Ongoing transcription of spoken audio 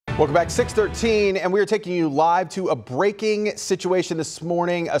Welcome back, 6:13, and we are taking you live to a breaking situation this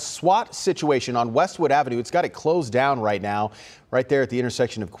morning, a SWAT situation on Westwood Avenue. It's got it closed down right now, right there at the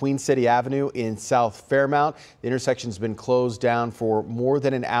intersection of Queen City Avenue in South Fairmount. The intersection's been closed down for more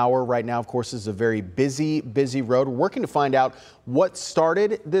than an hour right now. Of course, this is a very busy road. We're working to find out what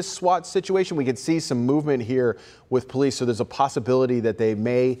started this SWAT situation. We can see some movement here with police, so there's a possibility that they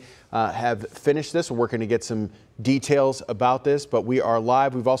may have finished this. We're working to get some details about this, but we are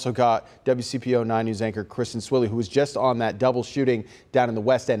live. We've also got WCPO 9 News anchor Kristen Swilley, who was just on that double shooting down in the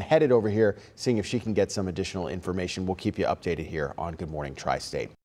West End, headed over here, seeing if she can get some additional information. We'll keep you updated here on Good Morning Tri-State.